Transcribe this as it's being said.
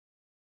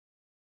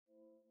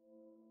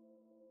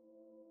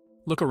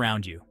Look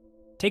around you.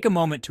 Take a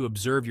moment to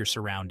observe your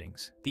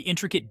surroundings, the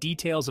intricate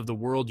details of the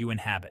world you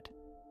inhabit.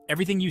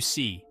 Everything you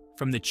see,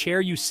 from the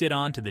chair you sit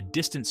on to the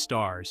distant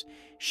stars,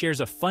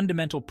 shares a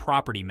fundamental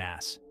property: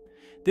 mass.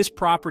 This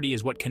property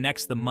is what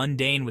connects the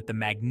mundane with the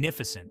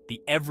magnificent,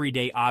 the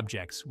everyday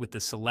objects with the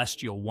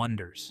celestial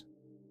wonders.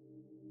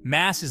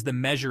 Mass is the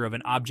measure of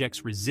an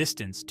object's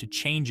resistance to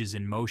changes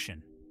in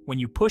motion. When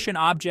you push an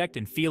object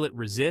and feel it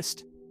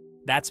resist,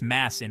 that's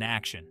mass in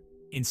action.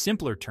 In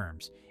simpler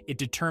terms, it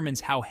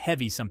determines how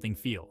heavy something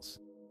feels.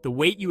 The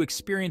weight you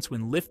experience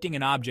when lifting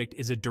an object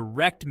is a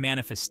direct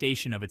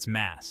manifestation of its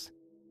mass.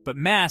 But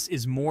mass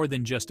is more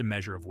than just a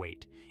measure of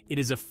weight. It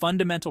is a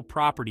fundamental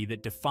property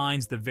that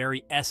defines the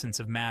very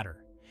essence of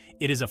matter.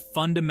 It is a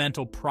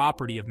fundamental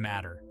property of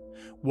matter,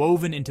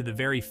 woven into the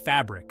very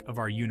fabric of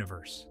our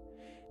universe.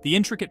 The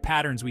intricate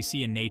patterns we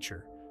see in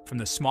nature, from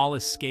the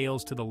smallest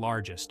scales to the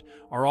largest,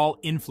 are all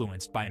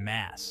influenced by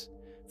mass.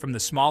 From the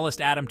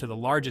smallest atom to the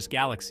largest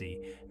galaxy,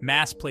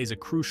 mass plays a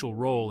crucial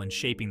role in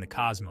shaping the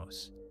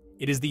cosmos.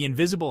 It is the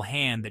invisible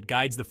hand that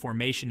guides the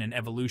formation and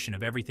evolution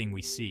of everything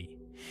we see.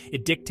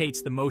 It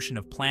dictates the motion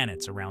of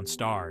planets around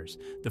stars,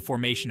 the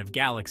formation of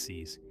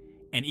galaxies,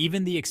 and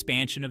even the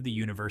expansion of the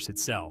universe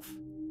itself.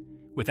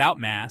 Without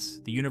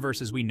mass, the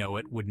universe as we know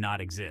it would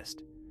not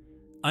exist.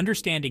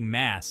 Understanding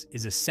mass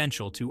is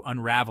essential to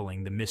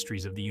unraveling the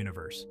mysteries of the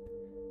universe.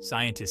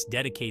 Scientists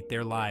dedicate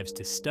their lives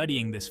to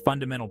studying this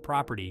fundamental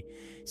property,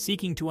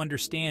 seeking to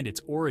understand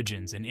its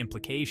origins and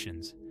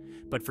implications.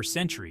 But for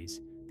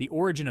centuries, the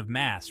origin of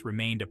mass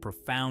remained a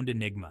profound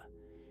enigma.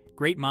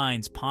 Great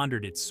minds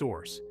pondered its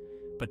source,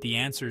 but the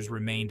answers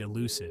remained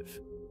elusive.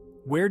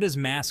 Where does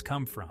mass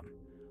come from?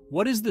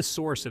 What is the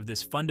source of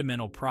this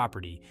fundamental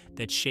property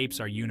that shapes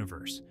our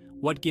universe?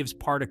 What gives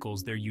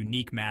particles their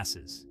unique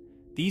masses?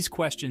 These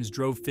questions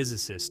drove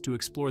physicists to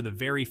explore the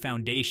very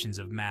foundations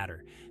of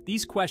matter.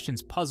 These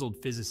questions puzzled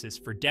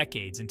physicists for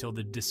decades until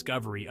the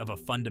discovery of a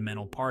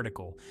fundamental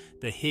particle,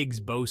 the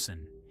Higgs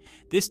boson.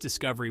 This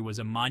discovery was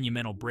a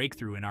monumental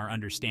breakthrough in our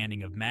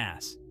understanding of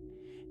mass.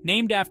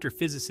 Named after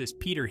physicist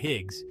Peter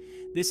Higgs,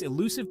 this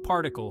elusive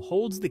particle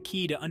holds the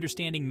key to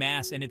understanding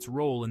mass and its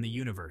role in the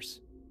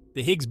universe.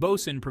 The Higgs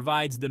boson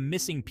provides the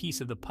missing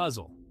piece of the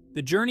puzzle.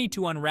 The journey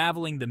to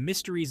unraveling the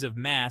mysteries of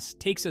mass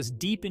takes us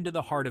deep into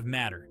the heart of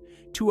matter,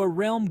 to a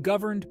realm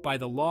governed by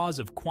the laws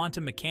of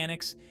quantum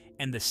mechanics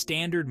and the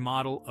standard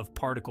model of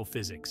particle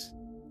physics.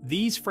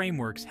 These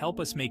frameworks help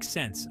us make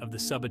sense of the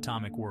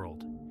subatomic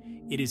world.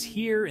 It is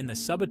here in the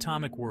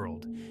subatomic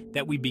world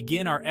that we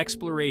begin our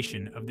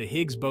exploration of the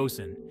Higgs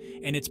boson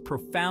and its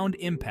profound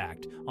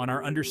impact on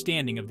our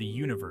understanding of the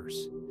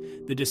universe.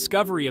 The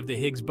discovery of the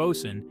Higgs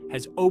boson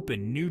has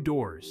opened new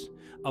doors,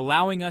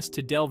 allowing us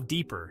to delve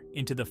deeper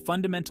into the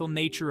fundamental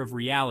nature of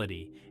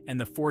reality and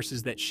the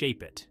forces that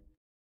shape it.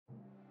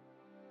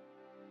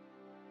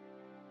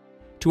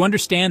 To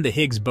understand the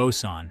Higgs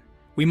boson,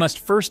 we must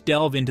first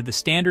delve into the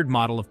standard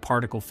model of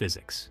particle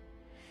physics.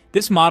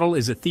 This model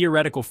is a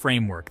theoretical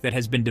framework that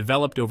has been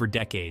developed over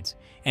decades,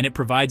 and it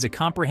provides a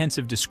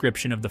comprehensive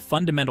description of the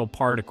fundamental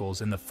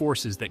particles and the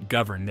forces that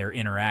govern their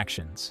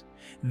interactions.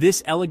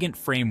 This elegant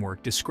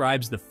framework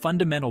describes the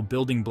fundamental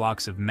building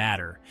blocks of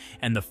matter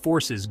and the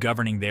forces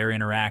governing their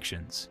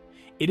interactions.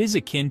 It is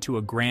akin to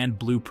a grand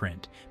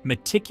blueprint,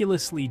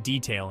 meticulously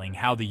detailing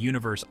how the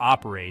universe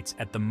operates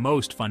at the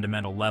most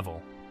fundamental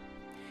level.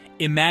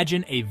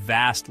 Imagine a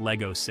vast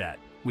Lego set,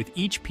 with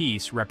each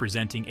piece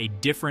representing a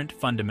different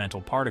fundamental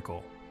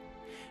particle.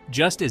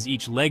 Just as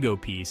each Lego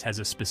piece has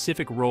a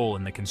specific role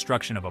in the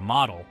construction of a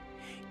model,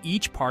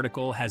 each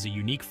particle has a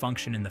unique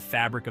function in the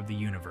fabric of the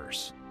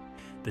universe.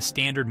 The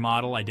standard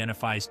model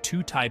identifies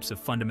two types of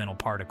fundamental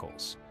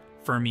particles: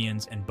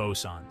 fermions and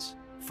bosons.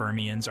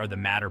 Fermions are the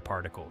matter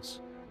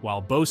particles,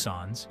 while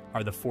bosons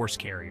are the force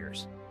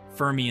carriers.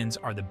 Fermions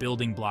are the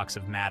building blocks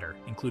of matter,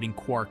 including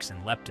quarks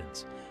and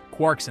leptons.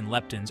 Quarks and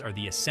leptons are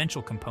the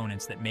essential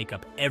components that make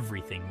up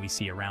everything we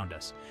see around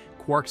us.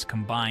 Quarks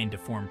combine to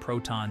form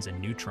protons and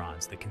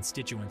neutrons, the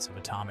constituents of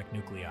atomic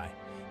nuclei.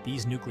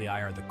 These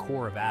nuclei are the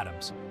core of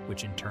atoms,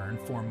 which in turn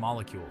form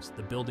molecules,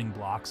 the building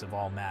blocks of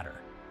all matter.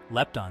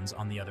 Leptons,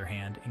 on the other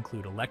hand,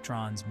 include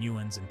electrons,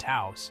 muons, and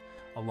taus,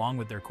 along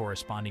with their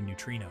corresponding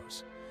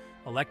neutrinos.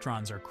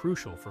 Electrons are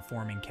crucial for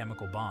forming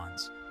chemical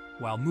bonds,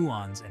 while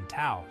muons and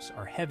taus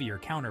are heavier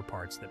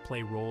counterparts that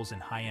play roles in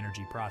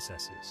high-energy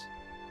processes.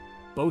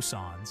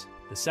 Bosons,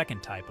 the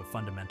second type of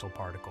fundamental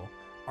particle,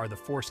 are the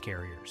force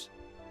carriers.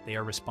 They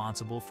are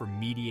responsible for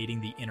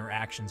mediating the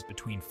interactions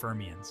between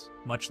fermions,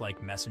 much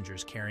like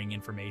messengers carrying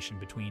information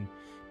between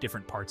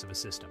different parts of a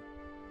system.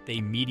 They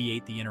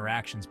mediate the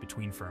interactions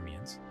between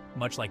fermions,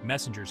 much like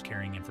messengers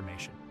carrying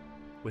information.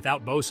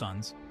 Without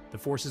bosons, the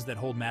forces that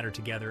hold matter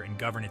together and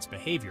govern its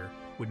behavior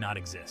would not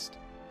exist.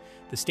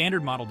 The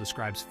standard model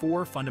describes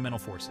four fundamental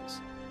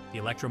forces: the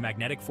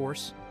electromagnetic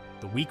force,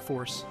 the weak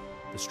force,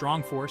 the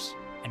strong force,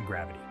 and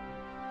gravity.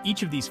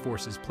 Each of these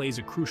forces plays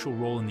a crucial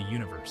role in the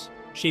universe,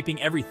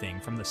 shaping everything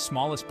from the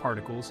smallest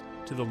particles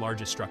to the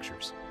largest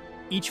structures.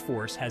 Each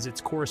force has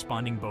its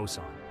corresponding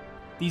boson.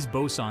 These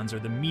bosons are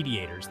the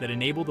mediators that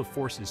enable the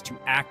forces to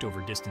act over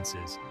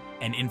distances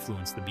and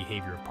influence the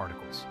behavior of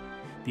particles.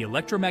 The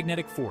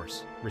electromagnetic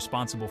force,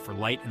 responsible for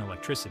light and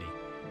electricity,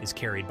 is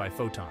carried by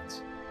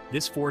photons.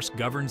 This force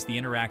governs the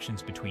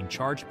interactions between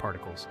charged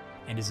particles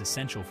and is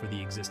essential for the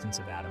existence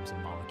of atoms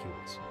and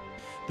molecules.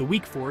 The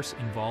weak force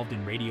involved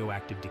in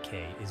radioactive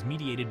decay is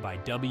mediated by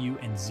W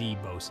and Z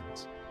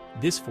bosons.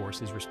 This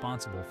force is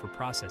responsible for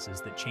processes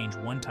that change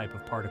one type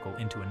of particle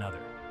into another,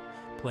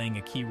 playing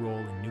a key role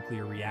in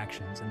nuclear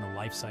reactions and the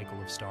life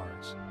cycle of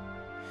stars.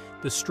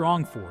 The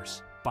strong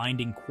force,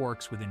 binding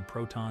quarks within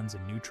protons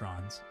and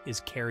neutrons,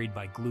 is carried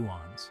by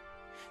gluons.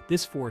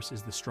 This force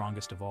is the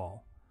strongest of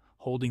all,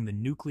 holding the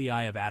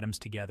nuclei of atoms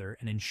together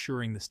and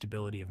ensuring the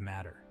stability of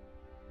matter.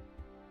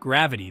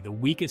 Gravity, the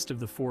weakest of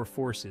the four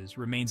forces,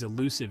 remains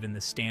elusive in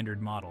the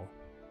Standard Model,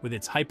 with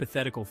its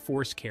hypothetical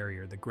force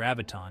carrier, the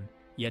graviton,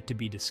 yet to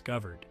be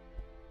discovered.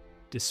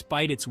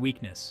 Despite its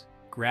weakness,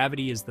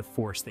 gravity is the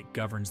force that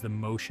governs the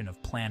motion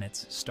of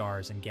planets,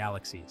 stars, and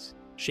galaxies,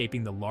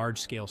 shaping the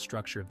large-scale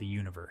structure of the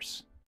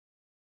universe.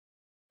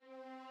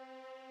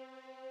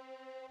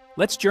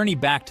 Let's journey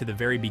back to the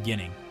very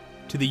beginning,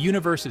 to the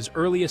universe's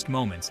earliest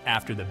moments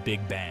after the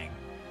Big Bang.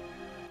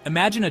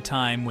 Imagine a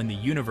time when the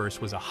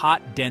universe was a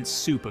hot, dense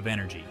soup of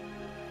energy,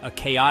 a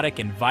chaotic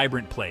and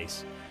vibrant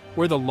place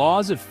where the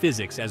laws of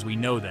physics as we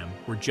know them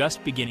were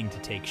just beginning to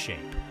take shape.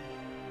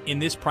 In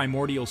this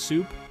primordial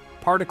soup,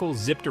 particles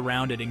zipped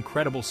around at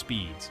incredible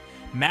speeds,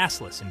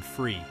 massless and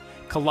free,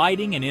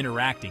 colliding and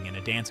interacting in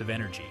a dance of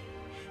energy.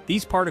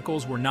 These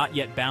particles were not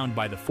yet bound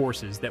by the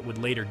forces that would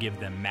later give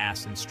them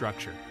mass and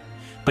structure.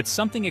 But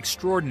something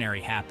extraordinary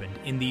happened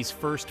in these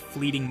first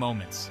fleeting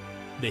moments.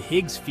 The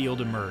Higgs field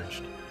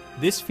emerged.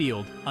 This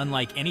field,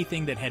 unlike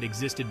anything that had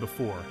existed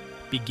before,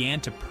 began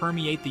to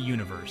permeate the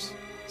universe,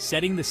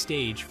 setting the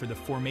stage for the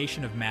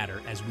formation of matter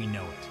as we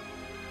know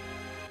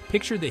it.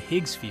 Picture the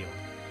Higgs field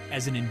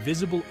as an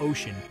invisible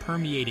ocean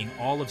permeating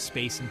all of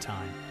space and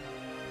time.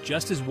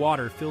 Just as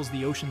water fills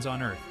the oceans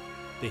on Earth,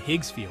 the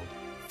Higgs field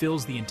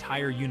fills the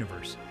entire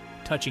universe,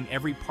 touching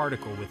every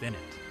particle within it.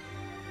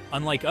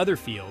 Unlike other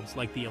fields,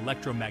 like the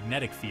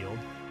electromagnetic field,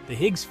 the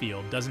Higgs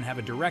field doesn't have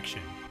a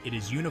direction. It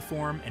is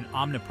uniform and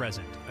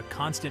omnipresent, a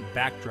constant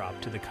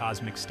backdrop to the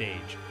cosmic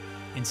stage.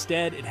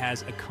 Instead, it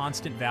has a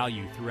constant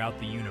value throughout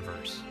the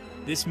universe.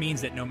 This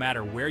means that no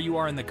matter where you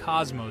are in the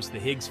cosmos, the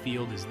Higgs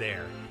field is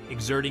there,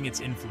 exerting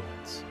its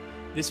influence.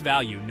 This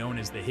value, known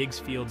as the Higgs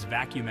field's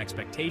vacuum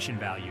expectation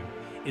value,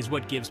 is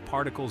what gives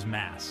particles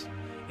mass.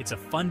 It's a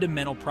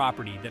fundamental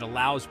property that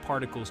allows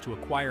particles to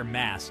acquire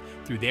mass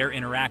through their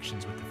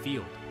interactions with the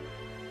field.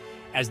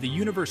 As the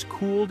universe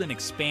cooled and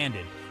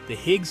expanded, the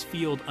Higgs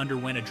field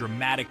underwent a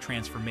dramatic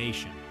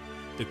transformation.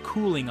 The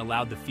cooling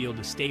allowed the field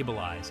to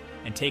stabilize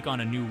and take on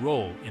a new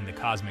role in the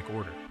cosmic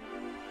order.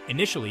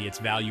 Initially, its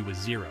value was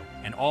 0,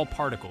 and all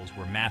particles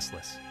were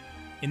massless.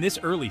 In this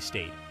early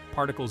state,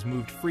 particles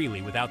moved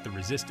freely without the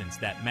resistance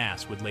that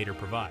mass would later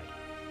provide.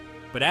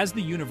 But as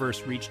the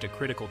universe reached a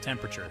critical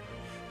temperature,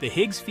 the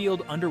Higgs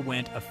field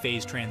underwent a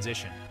phase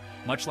transition,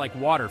 much like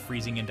water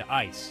freezing into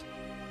ice.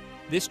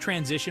 This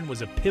transition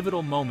was a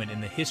pivotal moment in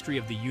the history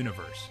of the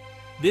universe.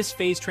 This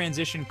phase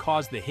transition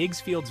caused the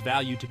Higgs field's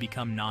value to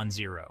become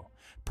non-zero,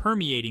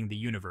 permeating the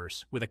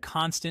universe with a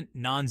constant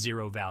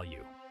non-zero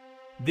value.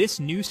 This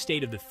new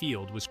state of the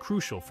field was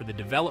crucial for the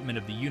development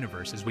of the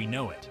universe as we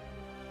know it.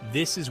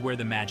 This is where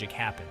the magic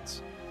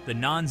happens. The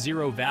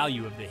non-zero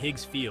value of the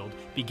Higgs field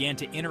began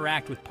to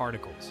interact with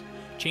particles,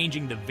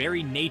 changing the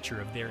very nature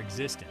of their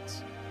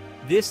existence.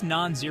 This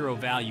non-zero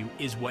value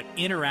is what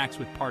interacts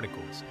with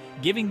particles,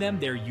 giving them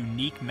their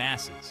unique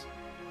masses.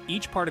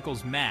 Each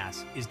particle's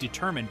mass is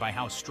determined by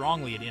how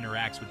strongly it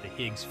interacts with the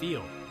Higgs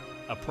field,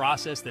 a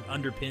process that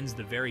underpins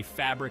the very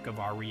fabric of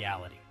our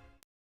reality.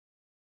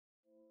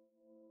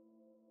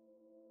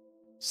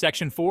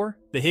 Section 4,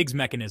 the Higgs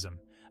mechanism,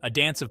 a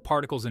dance of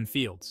particles and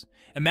fields.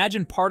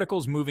 Imagine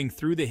particles moving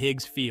through the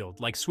Higgs field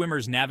like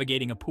swimmers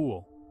navigating a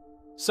pool.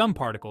 Some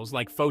particles,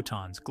 like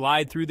photons,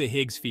 glide through the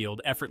Higgs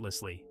field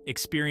effortlessly,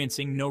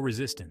 experiencing no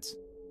resistance.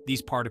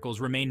 These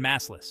particles remain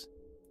massless.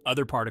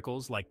 Other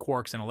particles, like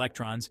quarks and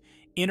electrons,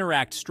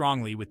 interact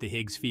strongly with the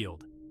Higgs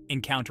field,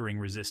 encountering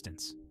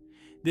resistance.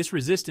 This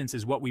resistance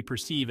is what we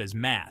perceive as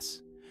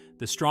mass.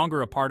 The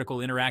stronger a particle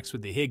interacts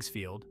with the Higgs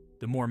field,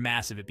 the more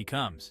massive it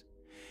becomes.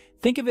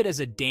 Think of it as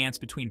a dance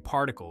between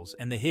particles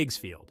and the Higgs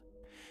field.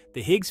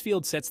 The Higgs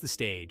field sets the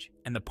stage,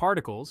 and the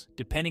particles,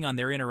 depending on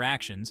their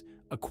interactions,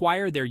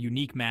 acquire their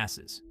unique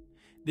masses.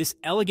 This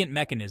elegant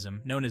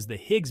mechanism, known as the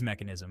Higgs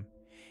mechanism,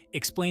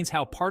 explains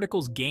how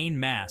particles gain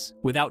mass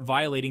without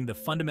violating the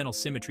fundamental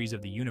symmetries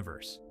of the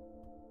universe.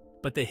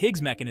 But the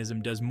Higgs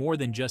mechanism does more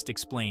than just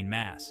explain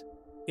mass.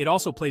 It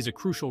also plays a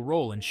crucial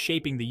role in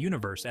shaping the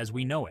universe as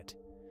we know it.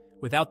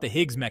 Without the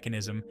Higgs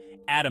mechanism,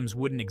 atoms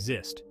wouldn't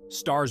exist,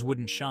 stars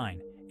wouldn't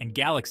shine, and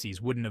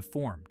galaxies wouldn't have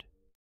formed.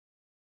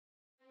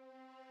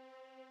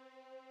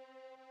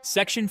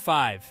 Section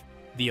 5.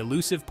 The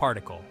elusive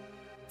particle.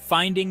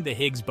 Finding the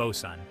Higgs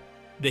boson.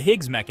 The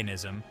Higgs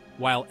mechanism,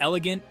 while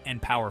elegant and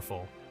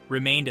powerful,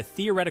 remained a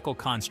theoretical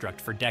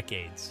construct for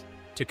decades.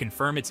 To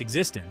confirm its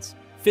existence,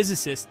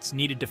 physicists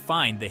needed to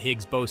find the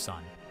Higgs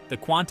boson, the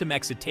quantum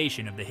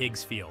excitation of the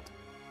Higgs field.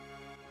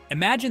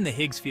 Imagine the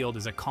Higgs field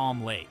as a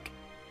calm lake.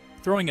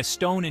 Throwing a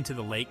stone into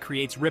the lake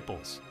creates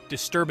ripples,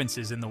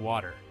 disturbances in the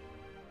water.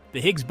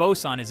 The Higgs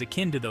boson is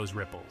akin to those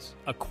ripples,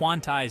 a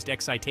quantized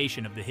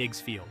excitation of the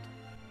Higgs field.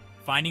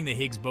 Finding the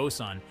Higgs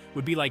boson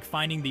would be like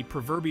finding the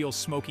proverbial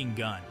smoking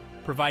gun,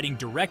 providing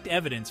direct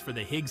evidence for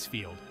the Higgs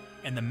field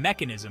and the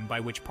mechanism by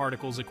which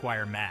particles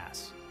acquire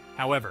mass.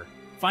 However,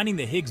 finding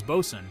the Higgs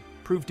boson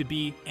proved to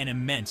be an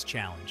immense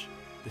challenge.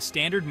 The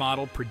standard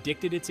model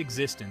predicted its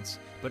existence,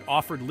 but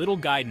offered little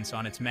guidance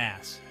on its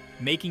mass,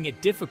 making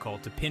it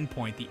difficult to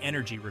pinpoint the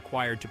energy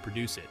required to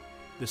produce it.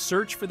 The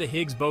search for the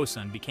Higgs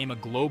boson became a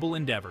global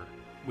endeavor,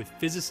 with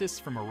physicists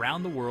from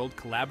around the world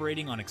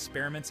collaborating on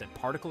experiments at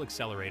particle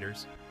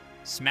accelerators,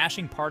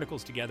 smashing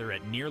particles together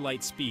at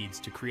near-light speeds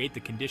to create the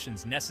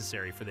conditions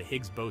necessary for the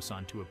Higgs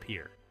boson to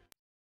appear.